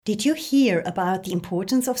Did you hear about the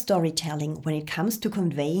importance of storytelling when it comes to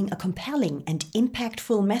conveying a compelling and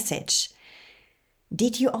impactful message?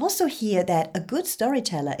 Did you also hear that a good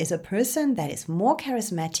storyteller is a person that is more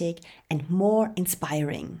charismatic and more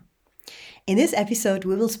inspiring? In this episode,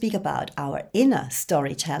 we will speak about our inner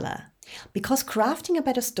storyteller. Because crafting a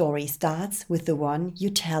better story starts with the one you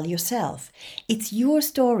tell yourself. It's your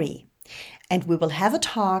story. And we will have a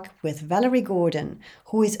talk with Valerie Gordon,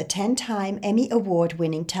 who is a 10-time Emmy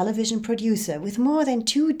Award-winning television producer with more than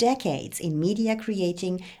 2 decades in media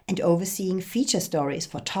creating and overseeing feature stories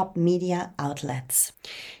for top media outlets.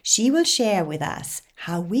 She will share with us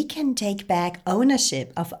how we can take back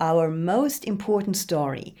ownership of our most important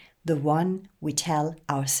story, the one we tell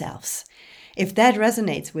ourselves. If that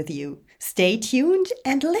resonates with you, stay tuned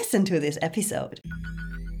and listen to this episode.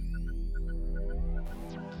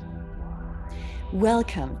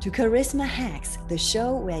 Welcome to Charisma Hacks, the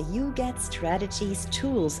show where you get strategies,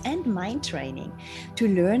 tools, and mind training to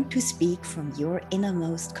learn to speak from your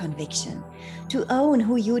innermost conviction, to own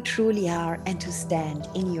who you truly are, and to stand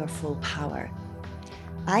in your full power.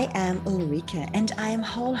 I am Ulrike, and I am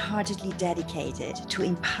wholeheartedly dedicated to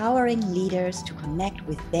empowering leaders to connect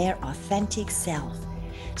with their authentic self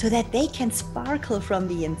so that they can sparkle from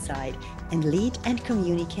the inside and lead and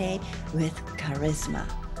communicate with charisma.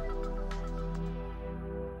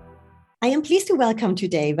 I am pleased to welcome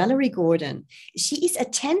today Valerie Gordon. She is a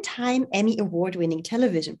 10-time Emmy Award-winning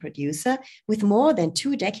television producer with more than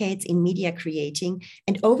 2 decades in media creating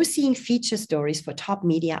and overseeing feature stories for top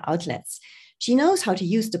media outlets. She knows how to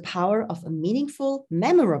use the power of a meaningful,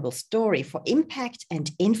 memorable story for impact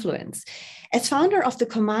and influence. As founder of the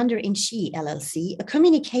Commander-in-Chief LLC, a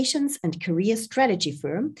communications and career strategy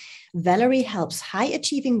firm, Valerie helps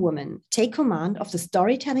high-achieving women take command of the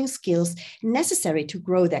storytelling skills necessary to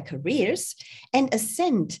grow their careers and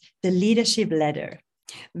ascend the leadership ladder.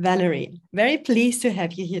 Valerie, very pleased to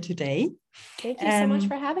have you here today. Thank you so much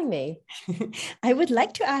for having me. I would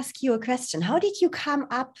like to ask you a question. How did you come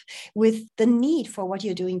up with the need for what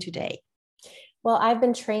you're doing today? Well, I've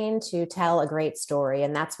been trained to tell a great story,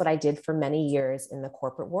 and that's what I did for many years in the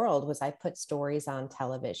corporate world was I put stories on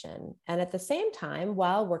television. And at the same time,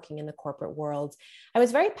 while working in the corporate world, I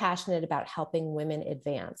was very passionate about helping women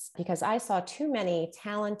advance because I saw too many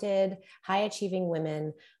talented, high-achieving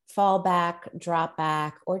women fall back, drop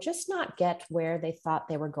back, or just not get where they thought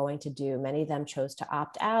they were going to do. Many of them chose to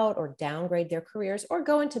opt out or downgrade their careers or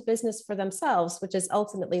go into business for themselves, which is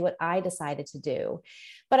ultimately what I decided to do.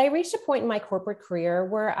 But I reached a point in my corporate career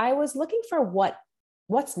where I was looking for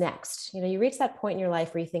what's next. You reach that point in your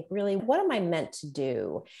life where you think, really, what am I meant to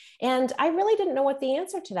do? And I really didn't know what the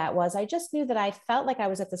answer to that was. I just knew that I felt like I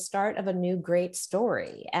was at the start of a new great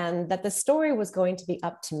story and that the story was going to be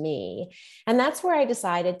up to me. And that's where I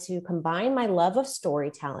decided to combine my love of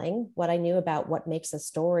storytelling, what I knew about what makes a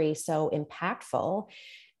story so impactful,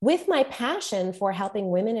 with my passion for helping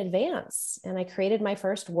women advance. And I created my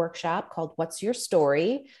first workshop called What's Your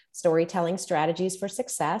Story? Storytelling Strategies for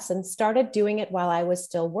Success, and started doing it while I was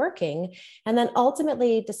still working. And then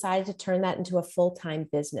ultimately decided to turn that into a full-time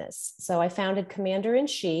business. So I founded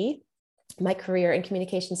Commander-in-Chief, my career in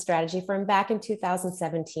communication strategy firm back in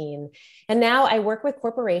 2017. And now I work with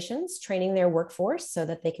corporations, training their workforce so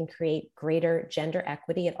that they can create greater gender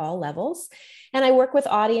equity at all levels. And I work with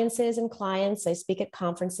audiences and clients. I speak at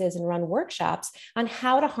conferences and run workshops on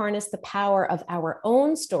how to harness the power of our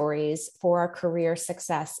own stories for our career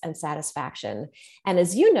success and satisfaction. And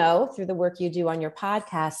as you know, through the work you do on your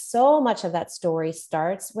podcast, so much of that story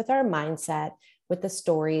starts with our mindset, with the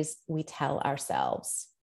stories we tell ourselves.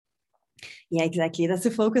 Yeah, exactly. That's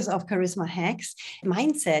the focus of Charisma Hacks.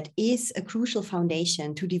 Mindset is a crucial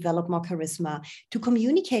foundation to develop more charisma, to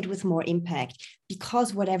communicate with more impact,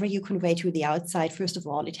 because whatever you convey to the outside, first of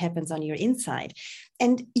all, it happens on your inside.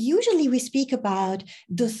 And usually we speak about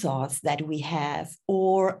the thoughts that we have,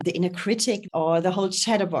 or the inner critic, or the whole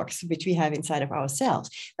chatterbox which we have inside of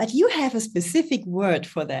ourselves. But you have a specific word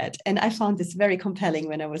for that. And I found this very compelling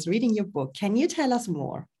when I was reading your book. Can you tell us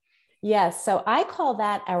more? Yes. So I call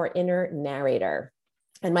that our inner narrator.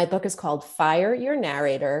 And my book is called Fire Your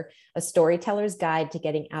Narrator, a storyteller's guide to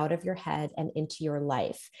getting out of your head and into your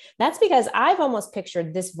life. That's because I've almost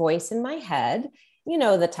pictured this voice in my head,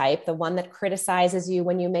 the type, the one that criticizes you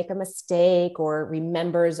when you make a mistake or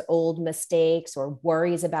remembers old mistakes or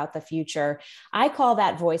worries about the future. I call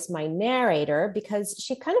that voice my narrator because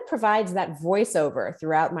she kind of provides that voiceover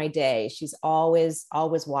throughout my day. She's always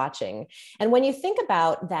watching. And when you think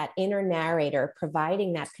about that inner narrator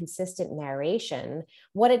providing that consistent narration,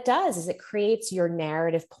 what it does is it creates your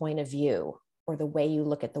narrative point of view. or the way you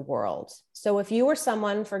look at the world. So if you are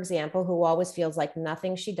someone, for example, who always feels like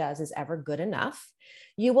nothing she does is ever good enough,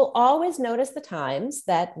 you will always notice the times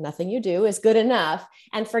that nothing you do is good enough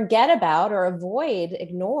and forget about or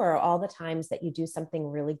ignore all the times that you do something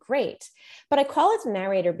really great. But I call it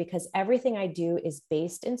narrator because everything I do is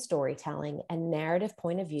based in storytelling, and narrative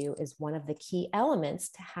point of view is one of the key elements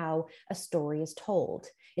to how a story is told.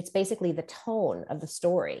 It's basically the tone of the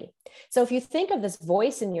story. So if you think of this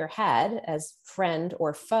voice in your head as friend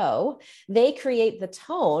or foe, they create the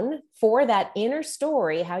tone for that inner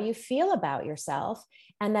story, how you feel about yourself.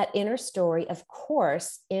 And that inner story, of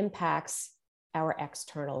course, impacts our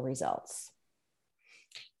external results.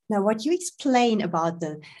 Now, what you explain about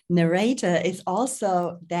the narrator is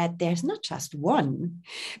also that there's not just one,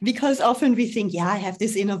 because often we think, yeah, I have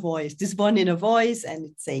this inner voice, this one inner voice,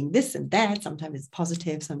 and it's saying this and that. Sometimes it's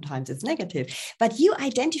positive, sometimes it's negative. But you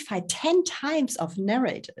identify 10 types of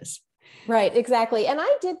narrators. Right, exactly. And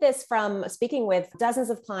I did this from speaking with dozens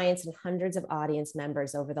of clients and hundreds of audience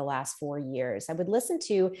members over the last 4 years. I would listen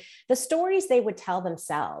to the stories they would tell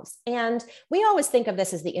themselves. And we always think of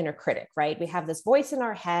this as the inner critic, right? We have this voice in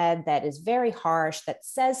our head that is very harsh, that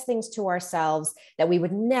says things to ourselves that we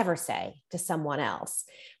would never say to someone else.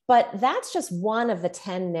 But that's just one of the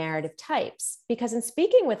 10 narrative types, because in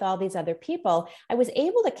speaking with all these other people, I was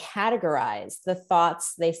able to categorize the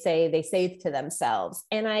thoughts they say to themselves.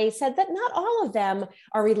 And I said that not all of them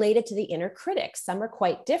are related to the inner critic. Some are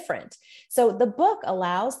quite different. So the book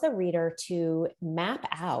allows the reader to map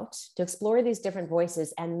out, to explore these different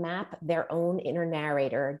voices and map their own inner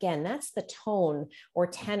narrator. Again, that's the tone or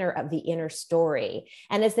tenor of the inner story.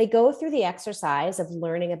 And as they go through the exercise of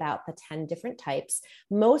learning about the 10 different types,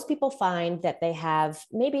 most people find that they have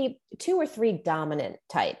maybe 2 or 3 dominant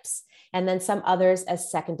types, and then some others as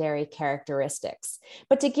secondary characteristics.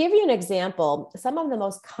 But to give you an example, some of the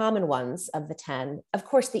most common ones of the 10, of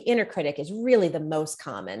course, the inner critic is really the most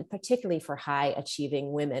common, particularly for high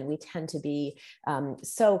achieving women. We tend to be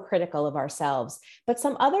so critical of ourselves. But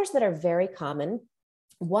some others that are very common,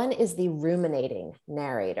 one is the ruminating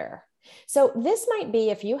narrator. So this might be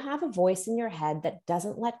if you have a voice in your head that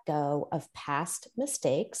doesn't let go of past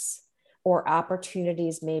mistakes or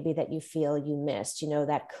opportunities maybe that you feel you missed,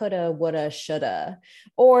 that coulda, woulda, shoulda.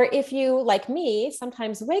 Or if you, like me,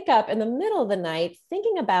 sometimes wake up in the middle of the night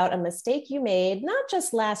thinking about a mistake you made, not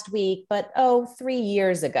just last week, but 3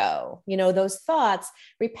 years ago. Those thoughts,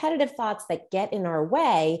 repetitive thoughts that get in our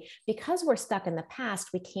way because we're stuck in the past,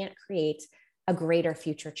 we can't create a greater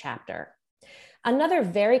future chapter. Another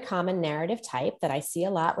very common narrative type that I see a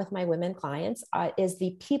lot with my women clients is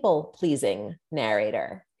the people-pleasing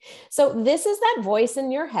narrator. So this is that voice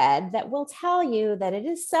in your head that will tell you that it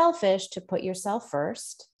is selfish to put yourself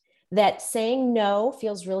first, that saying no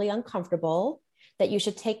feels really uncomfortable, that you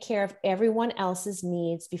should take care of everyone else's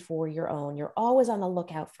needs before your own. You're always on the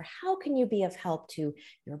lookout for how can you be of help to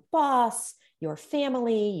your boss, your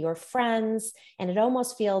family, your friends, and it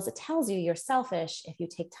tells you you're selfish if you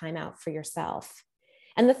take time out for yourself.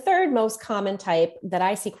 And the third most common type that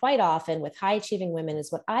I see quite often with high achieving women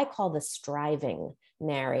is what I call the striving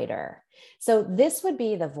narrator. So this would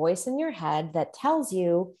be the voice in your head that tells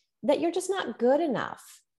you that you're just not good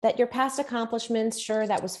enough, that your past accomplishments, sure,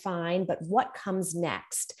 that was fine, but what comes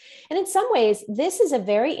next? And in some ways, this is a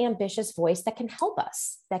very ambitious voice that can help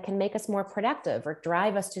us, that can make us more productive or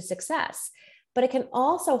drive us to success. But it can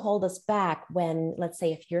also hold us back when, let's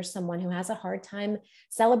say, if you're someone who has a hard time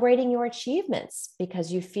celebrating your achievements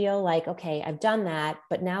because you feel like, okay, I've done that,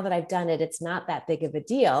 but now that I've done it, it's not that big of a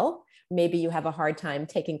deal. Maybe you have a hard time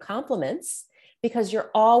taking compliments because you're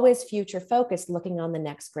always future focused, looking on the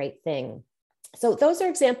next great thing. So those are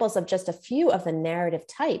examples of just a few of the narrative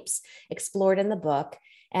types explored in the book.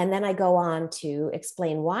 And then I go on to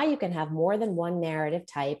explain why you can have more than one narrative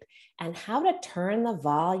type and how to turn the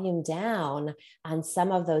volume down on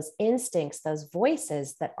some of those instincts, those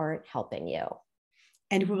voices that aren't helping you.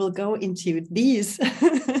 And we will go into these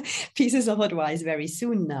pieces of advice very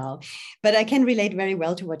soon now. But I can relate very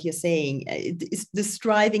well to what you're saying. The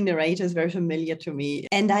striving narrator is very familiar to me.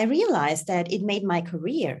 And I realized that it made my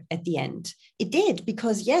career at the end. It did,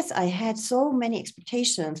 because yes, I had so many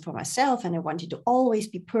expectations for myself and I wanted to always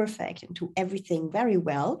be perfect and do everything very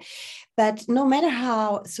well. But no matter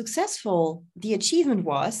how successful the achievement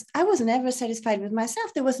was, I was never satisfied with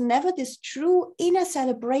myself. There was never this true inner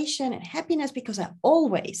celebration and happiness because I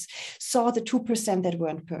always saw the 2% that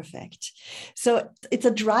weren't perfect. So it's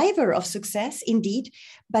a driver of success indeed,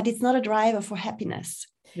 but it's not a driver for happiness.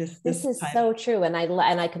 This is type. so true. And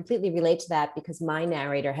I completely relate to that because my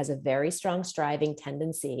narrator has a very strong striving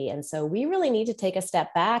tendency. And so we really need to take a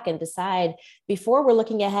step back and decide before we're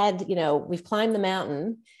looking ahead, we've climbed the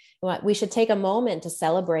mountain. We should take a moment to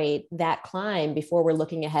celebrate that climb before we're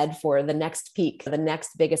looking ahead for the next peak, the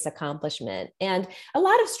next biggest accomplishment. And a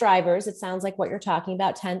lot of strivers, it sounds like what you're talking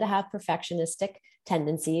about, tend to have perfectionistic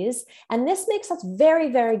tendencies. And this makes us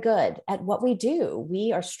very, very good at what we do.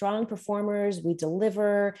 We are strong performers. We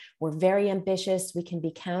deliver. We're very ambitious. We can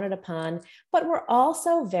be counted upon, but we're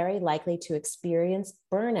also very likely to experience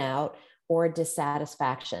burnout or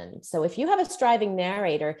dissatisfaction. So if you have a striving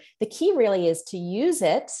narrator, the key really is to use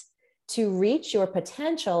it to reach your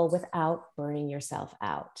potential without burning yourself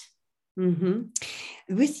out. Mm-hmm.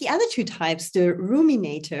 With the other two types, the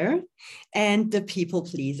ruminator and the people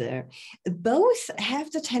pleaser, both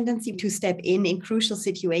have the tendency to step in crucial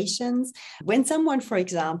situations. When someone, for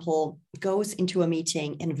example, goes into a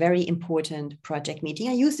meeting, a very important project meeting,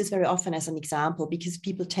 I use this very often as an example because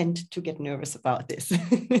people tend to get nervous about this.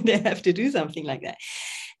 They have to do something like that.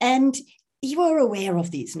 And you are aware of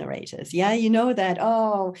these narrators. Yeah, you know that,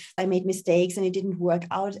 oh, I made mistakes and it didn't work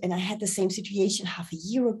out. And I had the same situation half a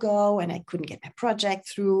year ago and I couldn't get my project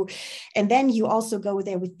through. And then you also go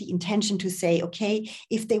there with the intention to say, okay,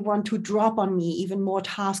 if they want to drop on me even more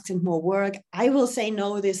tasks and more work, I will say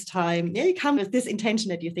no this time. There you come with this intention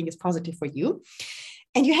that you think is positive for you.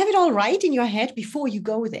 And you have it all right in your head before you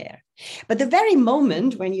go there. But the very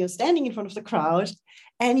moment when you're standing in front of the crowd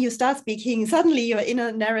and you start speaking, suddenly your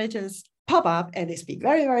inner narrators pop up and they speak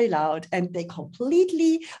very, very loud and they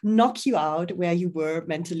completely knock you out where you were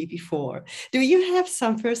mentally before. Do you have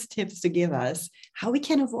some first tips to give us how we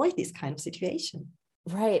can avoid this kind of situation?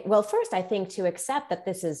 Right. Well, first, I think to accept that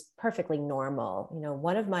this is perfectly normal.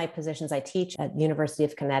 One of my positions, I teach at University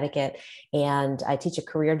of Connecticut, and I teach a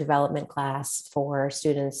career development class for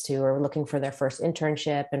students who are looking for their first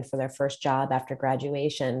internship and for their first job after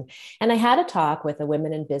graduation. And I had a talk with a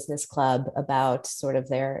women in business club about sort of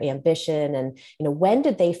their ambition and, when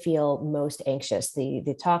did they feel most anxious?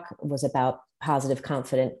 The talk was about positive,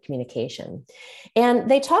 confident communication. And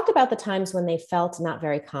they talked about the times when they felt not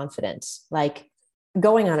very confident, like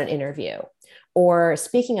going on an interview or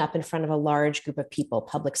speaking up in front of a large group of people,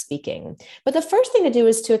 public speaking. But the first thing to do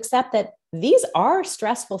is to accept that these are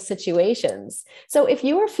stressful situations. So if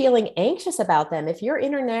you are feeling anxious about them, if your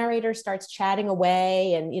inner narrator starts chatting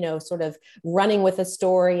away and, sort of running with a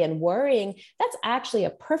story and worrying, that's actually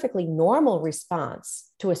a perfectly normal response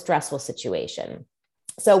to a stressful situation.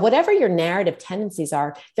 So whatever your narrative tendencies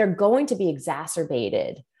are, they're going to be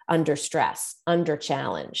exacerbated under stress, under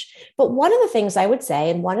challenge. But one of the things I would say,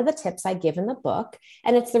 and one of the tips I give in the book,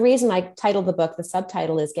 and it's the reason I titled the book, the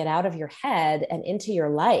subtitle is Get Out of Your Head and Into Your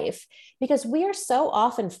Life, because we are so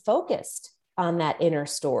often focused on that inner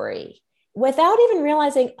story without even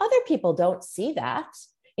realizing other people don't see that.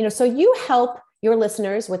 So you help your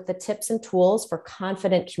listeners with the tips and tools for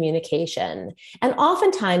confident communication. And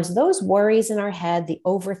oftentimes those worries in our head, the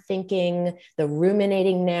overthinking, the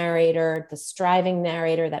ruminating narrator, the striving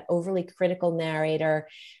narrator, that overly critical narrator,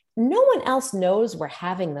 no one else knows we're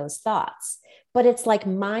having those thoughts, but it's like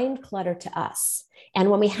mind clutter to us. And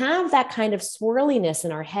when we have that kind of swirliness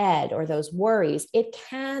in our head or those worries, it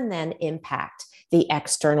can then impact the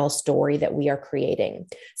external story that we are creating.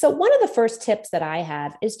 So one of the first tips that I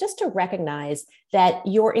have is just to recognize that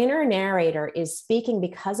your inner narrator is speaking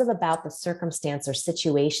because of about the circumstance or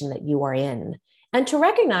situation that you are in, and to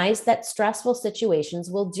recognize that stressful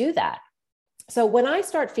situations will do that. So when I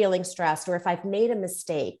start feeling stressed, or if I've made a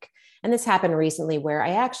mistake, and this happened recently where I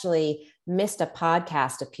actually missed a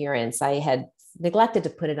podcast appearance, I had neglected to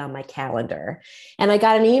put it on my calendar. And I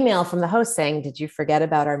got an email from the host saying, "Did you forget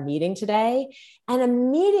about our meeting today?" And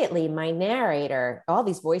immediately my narrator, all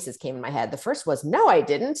these voices came in my head. The first was, "No, I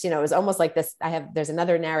didn't." It was almost like this. There's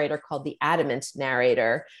another narrator called the adamant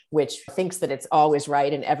narrator, which thinks that it's always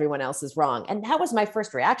right and everyone else is wrong. And that was my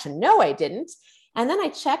first reaction. "No, I didn't." And then I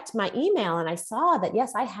checked my email and I saw that,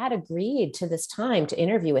 yes, I had agreed to this time to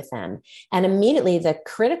interview with them. And immediately the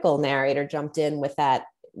critical narrator jumped in with that,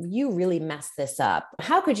 "You really messed this up.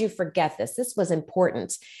 How could you forget this? This was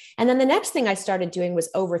important." And then the next thing I started doing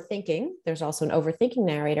was overthinking. There's also an overthinking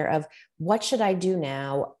narrator of, what should I do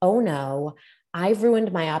now? Oh no, I've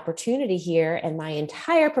ruined my opportunity here and my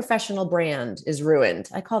entire professional brand is ruined.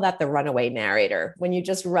 I call that the runaway narrator, when you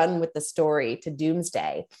just run with the story to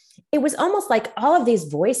doomsday. It was almost like all of these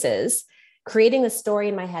voices creating a story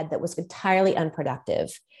in my head that was entirely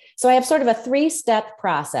unproductive. So I have sort of a 3-step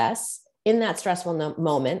process in that stressful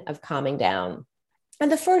moment of calming down. And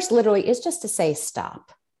the first literally is just to say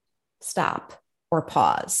stop, or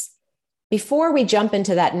pause. before we jump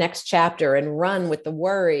into that next chapter and run with the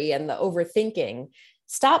worry and the overthinking,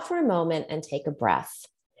 stop for a moment and take a breath.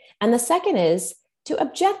 And the second is to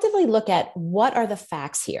objectively look at what are the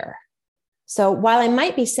facts here. So while I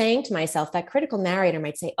might be saying to myself, that critical narrator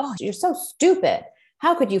might say, oh, you're so stupid.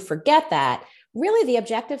 How could you forget that? Really, the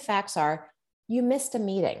objective facts are you missed a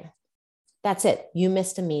meeting. That's it. You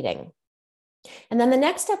missed a meeting. And then the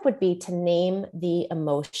next step would be to name the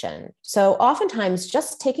emotion. So oftentimes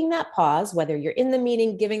just taking that pause, whether you're in the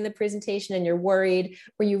meeting, giving the presentation and you're worried,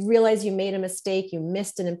 or you realize you made a mistake, you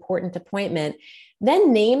missed an important appointment,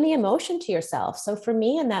 then name the emotion to yourself. So for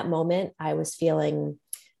me in that moment, I was feeling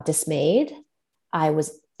dismayed. I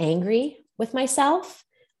was angry with myself.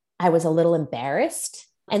 I was a little embarrassed.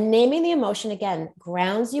 And naming the emotion again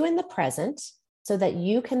grounds you in the present so that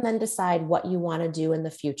you can then decide what you want to do in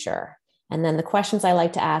the future. And then the questions I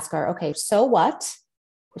like to ask are, okay, so what?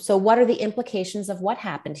 So what are the implications of what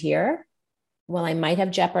happened here? Well, I might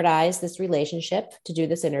have jeopardized this relationship to do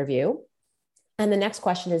this interview. And the next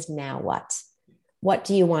question is, now what? What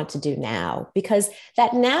do you want to do now? Because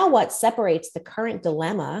that now what separates the current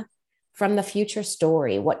dilemma from the future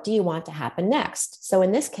story. What do you want to happen next? So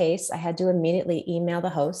in this case, I had to immediately email the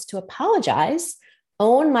host to apologize,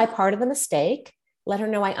 own my part of the mistake, let her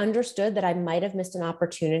know I understood that I might have missed an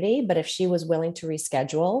opportunity, but if she was willing to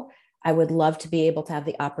reschedule, I would love to be able to have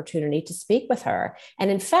the opportunity to speak with her.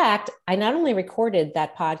 And in fact, I not only recorded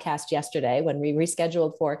that podcast yesterday when we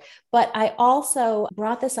rescheduled for, but I also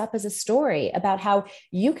brought this up as a story about how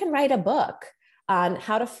you can write a book on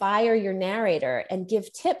how to fire your narrator and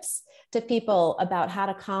give tips to people about how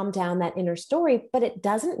to calm down that inner story, but it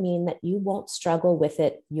doesn't mean that you won't struggle with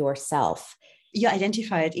it yourself. You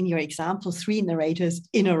identified in your example 3 narrators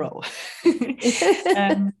in a row.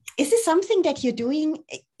 Is this something that you're doing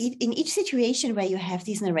in each situation where you have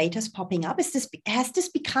these narrators popping up? Has this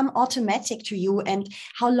become automatic to you? And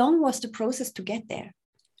how long was the process to get there?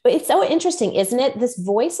 It's so interesting, isn't it? This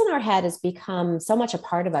voice in our head has become so much a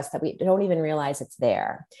part of us that we don't even realize it's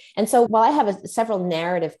there. And so while I have several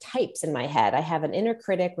narrative types in my head, I have an inner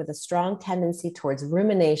critic with a strong tendency towards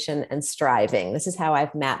rumination and striving. This is how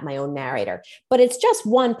I've mapped my own narrator. But it's just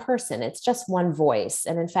one person. It's just one voice.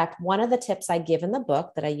 And in fact, one of the tips I give in the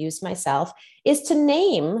book that I use myself is to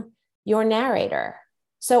name your narrator.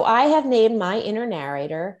 So I have named my inner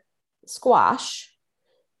narrator Squash,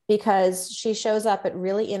 because she shows up at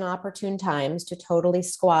really inopportune times to totally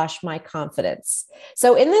squash my confidence.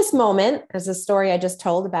 So in this moment, as a story I just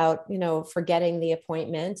told about, forgetting the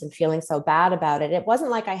appointment and feeling so bad about it, it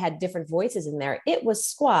wasn't like I had different voices in there. It was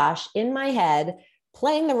Squash in my head,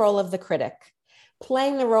 playing the role of the critic,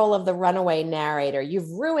 playing the role of the runaway narrator. You've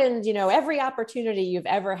ruined, every opportunity you've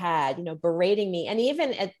ever had, berating me. And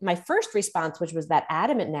even at my first response, which was that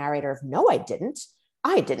adamant narrator of, no, I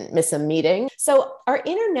didn't miss a meeting. So our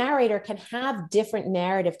inner narrator can have different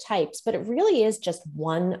narrative types, but it really is just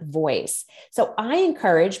one voice. So I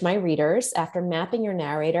encourage my readers, after mapping your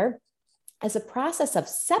narrator, as a process of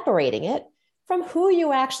separating it from who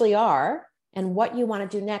you actually are and what you want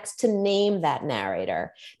to do next, to name that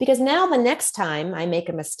narrator. Because now the next time I make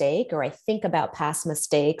a mistake, or I think about past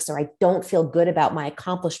mistakes, or I don't feel good about my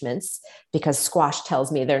accomplishments because Squash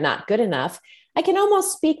tells me they're not good enough, I can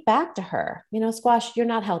almost speak back to her. Squash, you're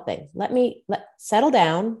not helping. Let settle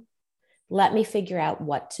down. Let me figure out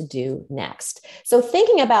what to do next. So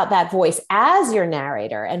thinking about that voice as your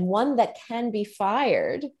narrator, and one that can be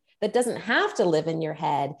fired, that doesn't have to live in your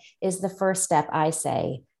head, is the first step, I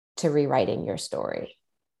say, to rewriting your story.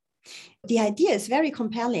 The idea is very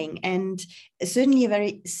compelling and certainly a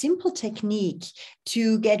very simple technique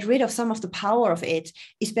to get rid of some of the power of it,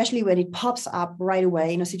 especially when it pops up right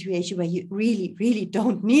away in a situation where you really, really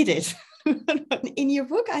don't need it. In your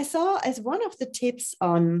book, I saw as one of the tips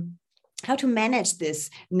on how to manage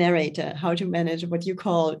this narrator, how to manage what you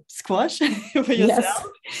call squash for yourself.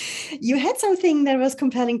 Yes. You had something that was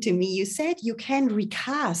compelling to me. You said you can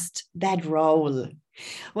recast that role.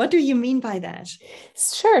 What do you mean by that?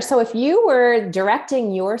 Sure. So if you were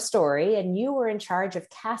directing your story and you were in charge of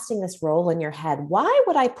casting this role in your head, why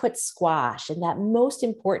would I put Squash in that most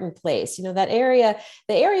important place? That area,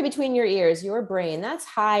 the area between your ears, your brain, that's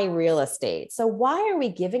high real estate. So why are we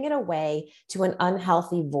giving it away to an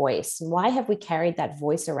unhealthy voice? And why have we carried that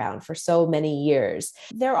voice around for so many years?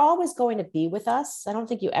 They're always going to be with us. I don't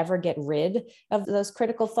think you ever get rid of those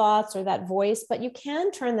critical thoughts or that voice, but you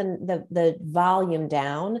can turn the volume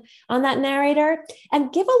down on that narrator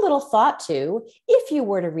and give a little thought to, if you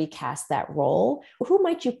were to recast that role, who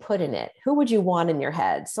might you put in it? Who would you want in your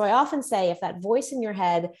head? So I often say, if that voice in your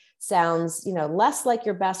head sounds, less like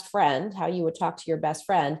your best friend, how you would talk to your best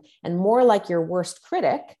friend, and more like your worst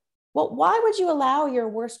critic, Well, why would you allow your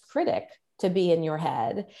worst critic to be in your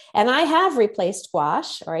head? And I have replaced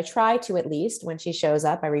Squash, or I try to at least. When she shows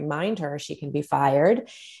up, I remind her she can be fired.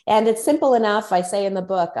 And it's simple enough. I say in the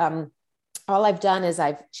book, all I've done is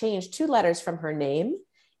I've changed 2 letters from her name.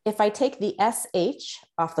 If I take the SH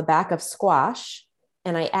off the back of Squash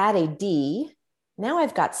and I add a D, now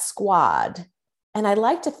I've got squad. And I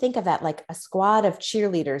like to think of that like a squad of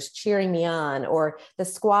cheerleaders cheering me on, or the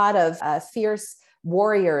squad of fierce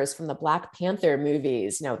warriors from the Black Panther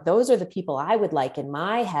movies. Those are the people I would like in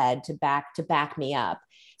my head to back me up.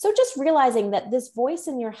 So just realizing that this voice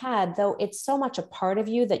in your head, though it's so much a part of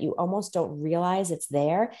you that you almost don't realize it's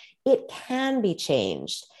there, it can be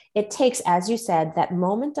changed. It takes, as you said, that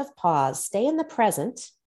moment of pause, stay in the present,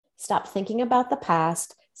 stop thinking about the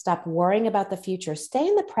past, stop worrying about the future, stay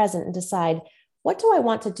in the present and decide, what do I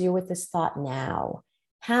want to do with this thought now?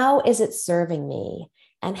 How is it serving me?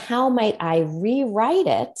 And how might I rewrite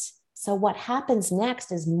it so what happens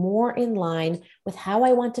next is more in line with how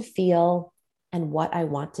I want to feel and what I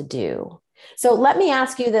want to do? So let me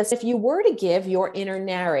ask you this. If you were to give your inner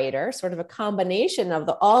narrator, sort of a combination of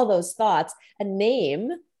all those thoughts, a name,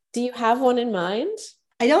 do you have one in mind?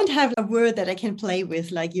 I don't have a word that I can play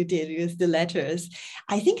with like you did with the letters.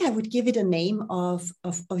 I think I would give it a name of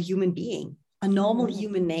a human being, a normal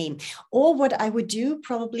human name. Or what I would do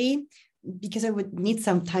probably, because I would need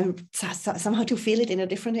some time somehow to feel it in a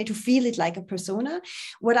different way, to feel it like a persona.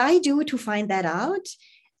 What I do to find that out,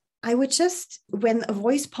 I would just, when a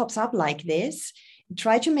voice pops up like this,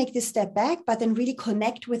 try to make this step back, but then really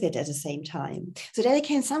connect with it at the same time so that I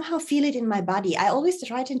can somehow feel it in my body. I always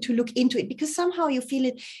try to look into it because somehow you feel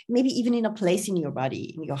it maybe even in a place in your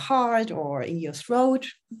body, in your heart or in your throat.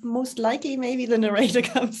 Most likely, maybe the narrator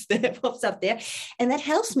comes there, pops up there. And that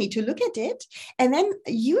helps me to look at it. And then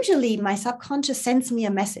usually my subconscious sends me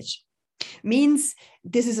a message. Means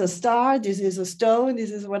this is a star, this is a stone, this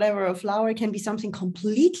is whatever, a flower, can be something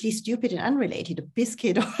completely stupid and unrelated, a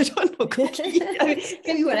biscuit, or I don't know, cookie, it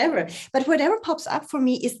can be whatever. But whatever pops up for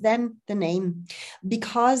me is then the name,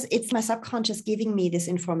 because it's my subconscious giving me this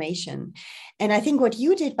information. And I think what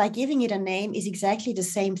you did by giving it a name is exactly the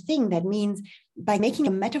same thing. That means by making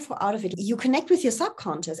a metaphor out of it, you connect with your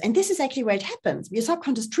subconscious. And this is actually where it happens. Your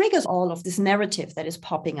subconscious triggers all of this narrative that is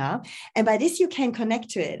popping up. And by this, you can connect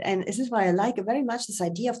to it. And this is why I like very much this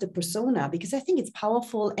idea of the persona, because I think it's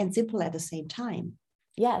powerful and simple at the same time.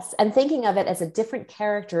 Yes. And thinking of it as a different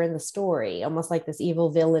character in the story, almost like this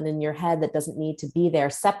evil villain in your head that doesn't need to be there,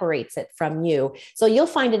 separates it from you. So you'll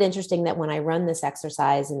find it interesting that when I run this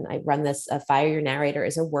exercise, and I run this Fire Your Narrator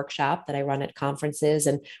is a workshop that I run at conferences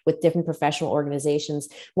and with different professional organizations.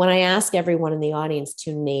 When I ask everyone in the audience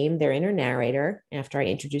to name their inner narrator after I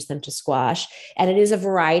introduce them to Squash, and it is a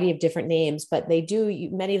variety of different names, but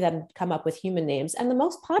many of them come up with human names. And the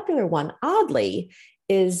most popular one, oddly,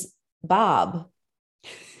 is Bob.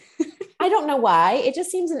 I don't know why. It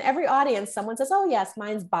just seems in every audience, someone says, oh yes,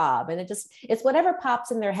 mine's Bob. And it's whatever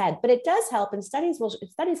pops in their head, but it does help. And studies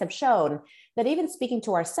have shown that even speaking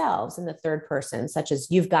to ourselves in the third person, such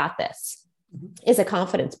as you've got this, is a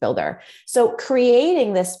confidence builder. So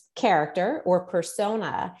creating this character or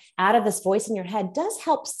persona out of this voice in your head does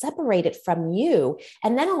help separate it from you,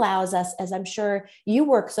 and then allows us, as I'm sure you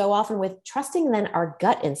work so often with, trusting then our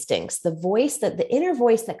gut instincts, the inner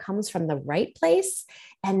voice that comes from the right place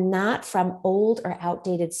and not from old or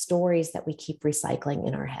outdated stories that we keep recycling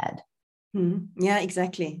in our head. Yeah,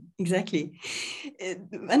 exactly.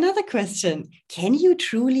 Another question. Can you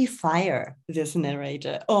truly fire this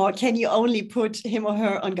narrator, or can you only put him or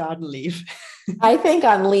her on garden leave? I think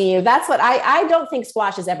on leave. That's what I don't think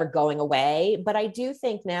Squash is ever going away, but I do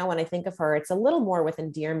think now when I think of her, it's a little more with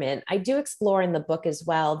endearment. I do explore in the book as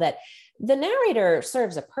well that the narrator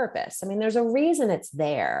serves a purpose. I mean, there's a reason it's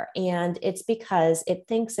there, and it's because it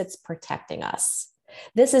thinks it's protecting us.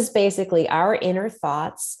 This is basically our inner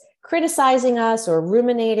thoughts criticizing us or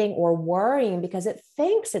ruminating or worrying because it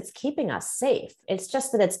thinks it's keeping us safe. It's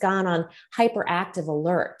just that it's gone on hyperactive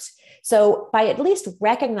alert. So by at least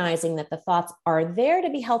recognizing that the thoughts are there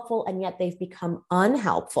to be helpful and yet they've become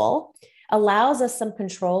unhelpful, allows us some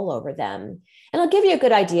control over them. And I'll give you a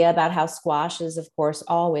good idea about how Squash is, of course,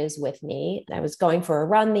 always with me. I was going for a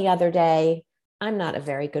run the other day. I'm not a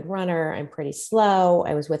very good runner. I'm pretty slow.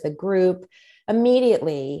 I was with a group.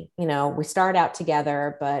 Immediately, we start out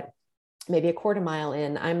together, but maybe a quarter mile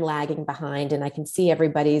in, I'm lagging behind and I can see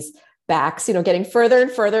everybody's backs, getting further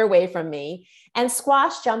and further away from me. And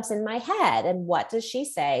Squash jumps in my head. And what does she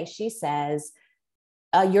say? She says,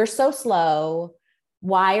 you're so slow.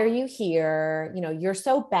 Why are you here? You're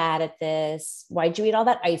so bad at this. Why'd you eat all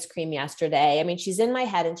that ice cream yesterday? I mean, she's in my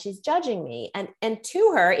head and she's judging me. And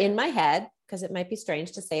to her in my head, because it might be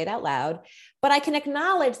strange to say it out loud, but I can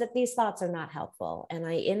acknowledge that these thoughts are not helpful. And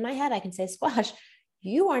in my head, I can say, Squash,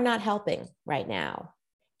 you are not helping right now.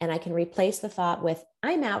 And I can replace the thought with,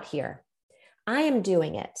 I'm out here. I am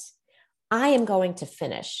doing it. I am going to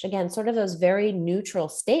finish. Again, sort of those very neutral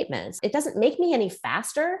statements. It doesn't make me any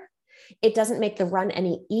faster. It doesn't make the run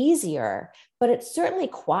any easier, but it certainly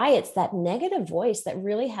quiets that negative voice that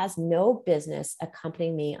really has no business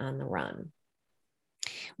accompanying me on the run.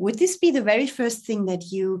 Would this be the very first thing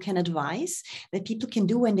that you can advise that people can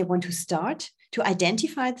do when they want to start to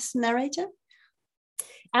identify this narrator?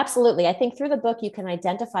 Absolutely. I think through the book, you can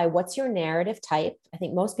identify what's your narrative type. I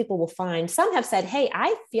think most people will find, some have said, hey,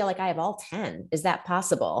 I feel like I have all 10. Is that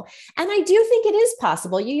possible? And I do think it is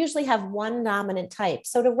possible. You usually have one dominant type.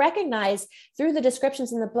 So to recognize through the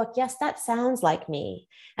descriptions in the book, yes, that sounds like me.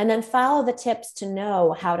 And then follow the tips to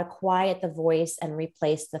know how to quiet the voice and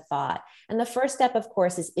replace the thought. And the first step, of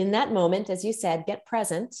course, is in that moment, as you said, get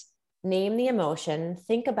present. Name the emotion,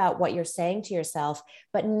 think about what you're saying to yourself,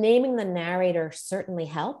 but naming the narrator certainly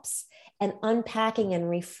helps, and unpacking and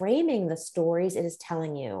reframing the stories it is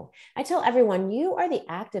telling you. I tell everyone, you are the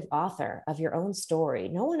active author of your own story.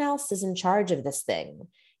 No one else is in charge of this thing.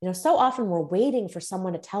 So often we're waiting for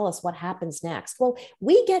someone to tell us what happens next. Well,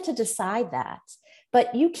 we get to decide that.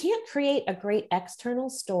 But you can't create a great external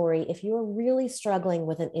story if you're really struggling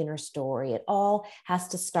with an inner story. It all has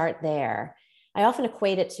to start there. I often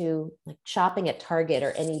equate it to like shopping at Target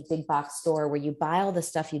or any big box store where you buy all the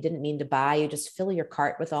stuff you didn't mean to buy. You just fill your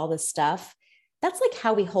cart with all this stuff. That's like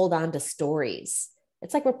how we hold on to stories.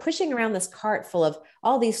 It's like we're pushing around this cart full of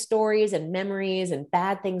all these stories and memories and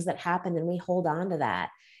bad things that happened, and we hold on to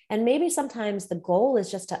that. And maybe sometimes the goal is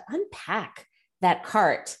just to unpack that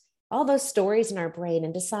cart, all those stories in our brain,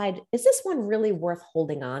 and decide, is this one really worth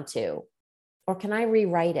holding on to? Or can I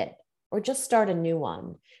rewrite it? Or just start a new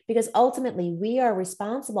one? Because ultimately we are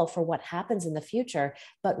responsible for what happens in the future,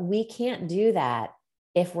 but we can't do that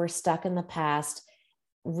if we're stuck in the past,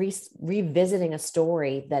 revisiting a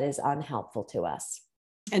story that is unhelpful to us.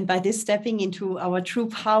 And by this, stepping into our true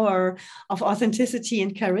power of authenticity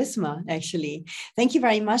and charisma, actually. Thank you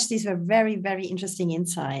very much. These were very, very interesting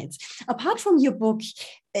insights. Apart from your book,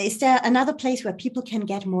 is there another place where people can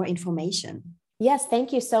get more information? Yes,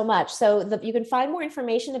 thank you so much. So you can find more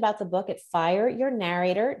information about the book at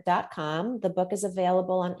fireyournarrator.com. The book is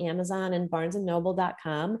available on Amazon and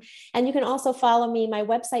barnesandnoble.com. And you can also follow me. My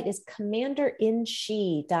website is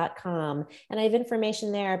commanderinshe.com. And I have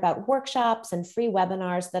information there about workshops and free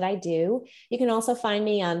webinars that I do. You can also find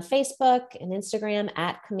me on Facebook and Instagram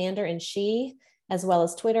at commanderinshe, as well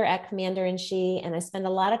as Twitter at commanderinshe. And I spend a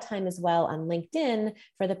lot of time as well on LinkedIn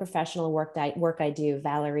for the professional work I do,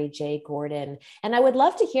 Valerie J. Gordon. And I would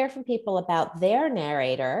love to hear from people about their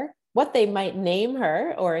narrator, what they might name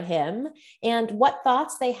her or him, and what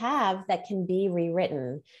thoughts they have that can be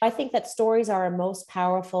rewritten. I think that stories are our most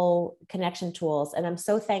powerful connection tools. And I'm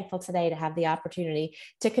so thankful today to have the opportunity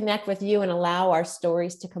to connect with you and allow our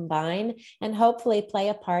stories to combine and hopefully play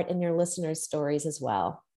a part in your listeners' stories as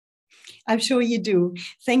well. I'm sure you do.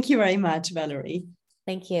 Thank you very much, Valerie.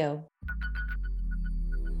 Thank you.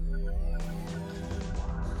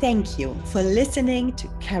 Thank you for listening to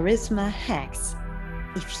Charisma Hacks.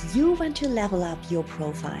 If you want to level up your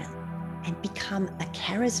profile and become a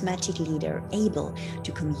charismatic leader able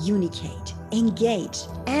to communicate, engage,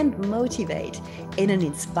 and motivate in an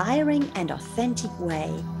inspiring and authentic way,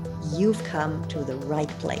 you've come to the right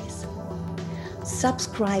place.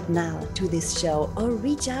 Subscribe now to this show or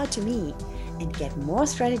reach out to me and get more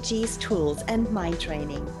strategies, tools, and mind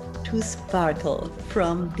training to sparkle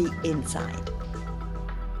from the inside.